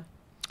 Yeah.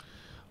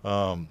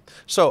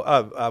 So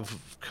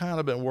I've kind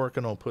of been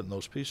working on putting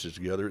those pieces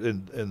together,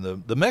 and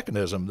the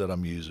mechanism that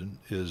I'm using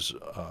is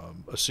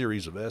a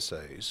series of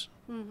essays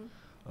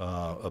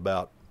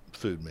about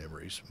food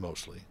memories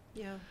mostly.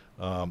 Yeah.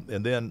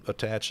 And then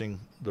attaching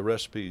the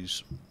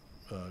recipes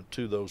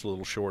to those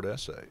little short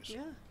essays.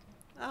 Yeah.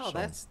 Oh,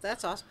 So,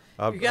 that's awesome.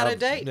 I've- You got a I've-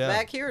 date yeah.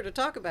 back here to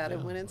talk about it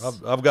when it's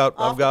I've got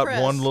off the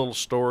press. one little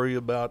story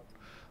about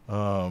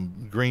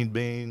green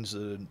beans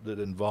that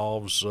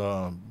involves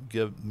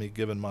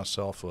giving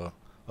myself a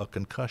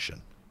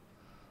concussion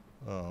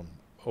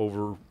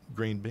over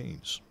green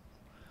beans,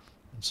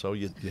 and so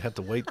you have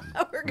to wait and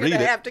We're read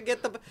gonna it. have to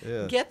get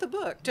the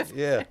book to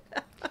Yeah.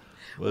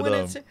 But, when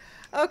it's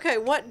okay.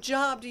 What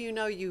job do you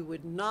know you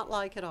would not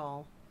like at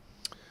all?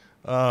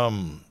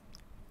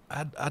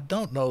 I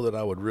don't know that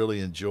I would really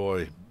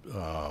enjoy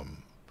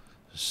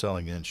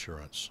selling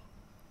insurance.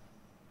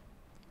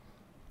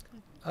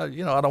 I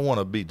don't want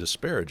to be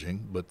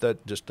disparaging, but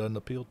that just doesn't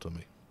appeal to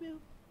me. Yeah.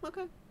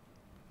 Okay.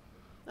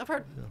 I've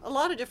heard a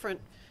lot of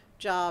different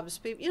jobs.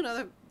 People,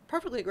 they're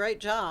perfectly great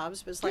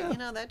jobs, but it's like,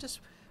 that just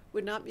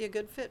would not be a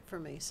good fit for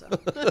me. So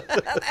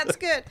that's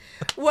good.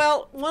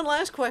 Well, one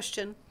last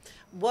question.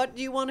 What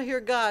do you want to hear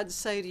God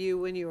say to you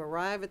when you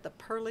arrive at the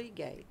pearly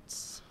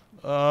gates?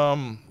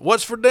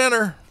 What's for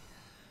dinner?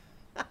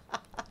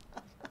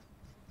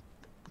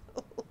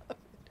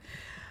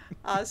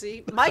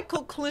 Ozzy,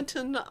 Michael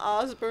Clinton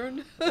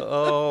Osborne.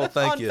 Oh,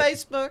 thank you. On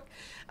Facebook.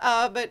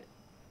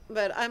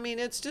 But I mean,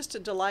 it's just a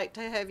delight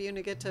to have you and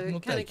to get to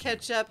kind of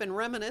catch up and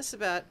reminisce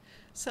about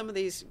some of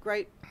these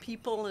great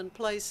people and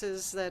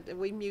places that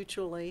we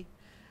mutually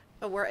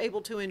were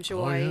able to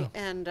enjoy. Oh,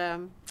 yeah.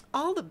 And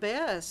all the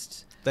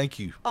best. Thank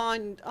you.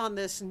 On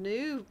this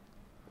new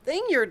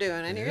thing you're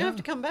doing, and you're gonna have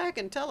to come back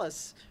and tell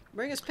us,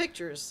 bring us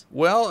pictures.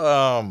 Well,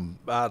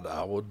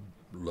 I would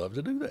love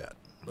to do that.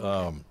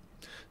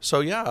 So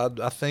yeah,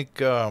 I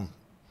think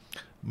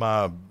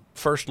my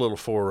first little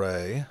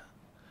foray,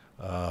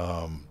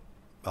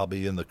 I'll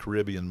be in the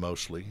Caribbean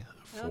mostly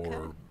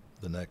for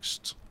the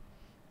next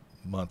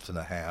month and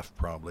a half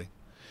probably,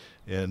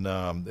 and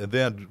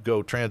then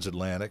go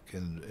transatlantic,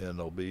 and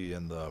I'll be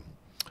in the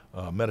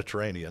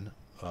Mediterranean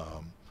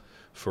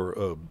for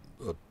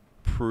a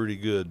pretty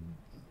good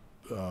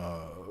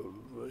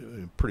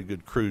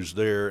cruise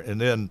there,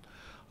 and then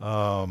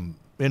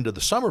into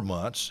the summer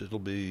months it'll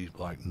be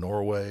like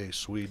Norway,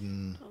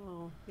 Sweden,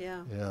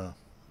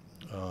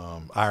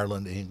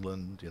 Ireland,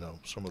 England,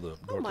 some of the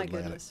North Atlantic.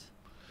 Goodness.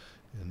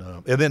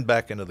 And then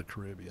back into the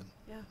Caribbean.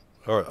 Yeah.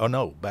 Or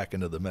no, back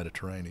into the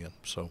Mediterranean.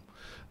 So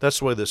that's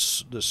the way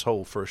this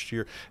whole first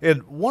year.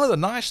 And one of the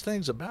nice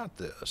things about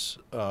this,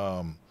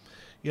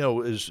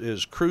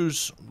 as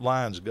cruise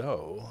lines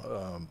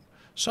go,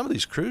 some of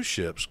these cruise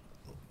ships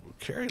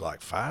carry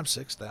like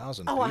 5,000-6,000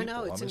 people. Oh, I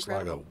know, it's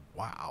incredible. It's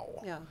like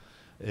wow. Yeah.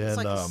 And, it's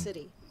like a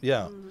city.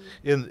 Yeah,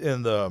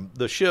 in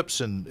the ships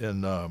in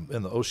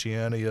the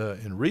Oceania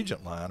and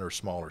Regent line are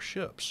smaller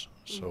ships.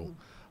 So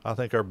I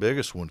think our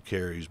biggest one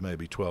carries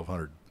maybe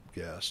 1,200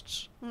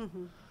 guests.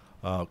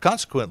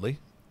 Consequently,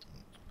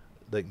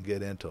 they can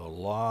get into a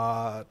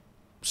lot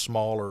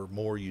smaller,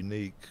 more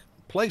unique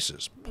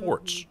places,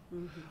 ports.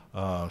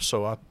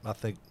 So I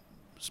think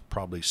it's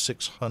probably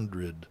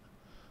 600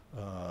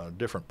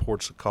 different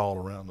ports of call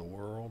around the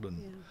world,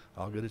 and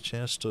I'll get a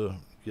chance to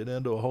get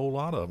into a whole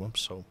lot of them.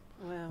 So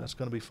that's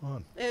going to be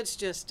fun. It's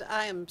just,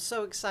 I am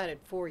so excited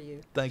for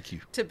you. Thank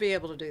you. To be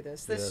able to do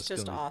this. This is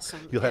just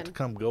awesome. You'll have to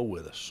come go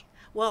with us.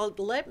 Well,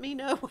 let me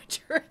know what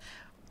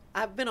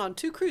I've been on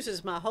 2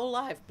 cruises my whole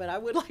life, but I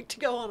would like to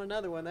go on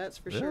another one, that's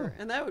for sure.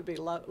 And that would be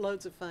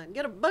loads of fun.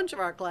 Get a bunch of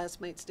our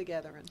classmates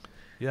together.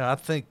 I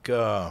think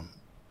the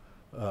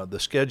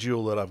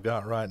schedule that I've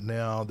got right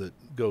now that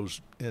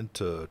goes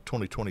into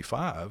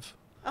 2025.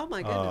 Oh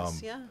my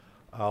goodness,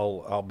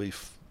 I'll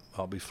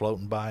be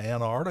floating by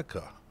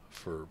Antarctica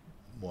for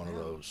one of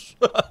those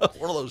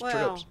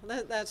trips.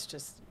 Well, that's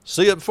just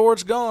see it before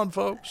it's gone,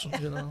 folks.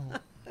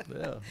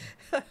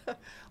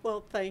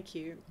 Well, thank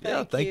you.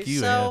 Thank you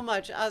so Ann.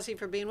 much, Ozzy,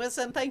 for being with us,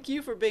 and thank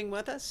you for being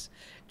with us.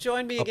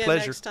 Join me again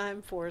pleasure. next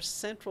time for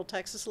Central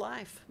Texas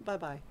Life.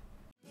 Bye-bye.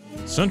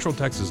 Central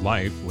Texas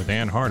Life with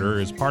Ann Harder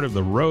is part of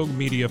the Rogue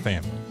Media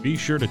family. Be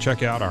sure to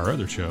check out our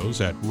other shows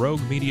at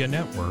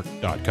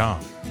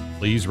roguemedianetwork.com.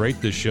 Please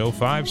rate this show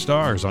 5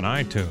 stars on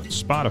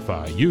iTunes,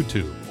 Spotify,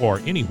 YouTube, or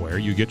anywhere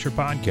you get your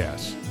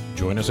podcasts.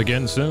 Join us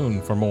again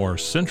soon for more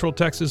Central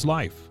Texas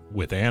Life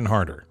with Ann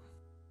Harder.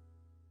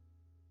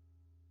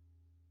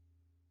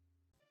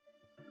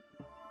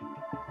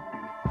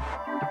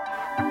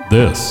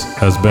 This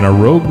has been a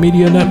Rogue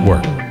Media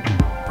Network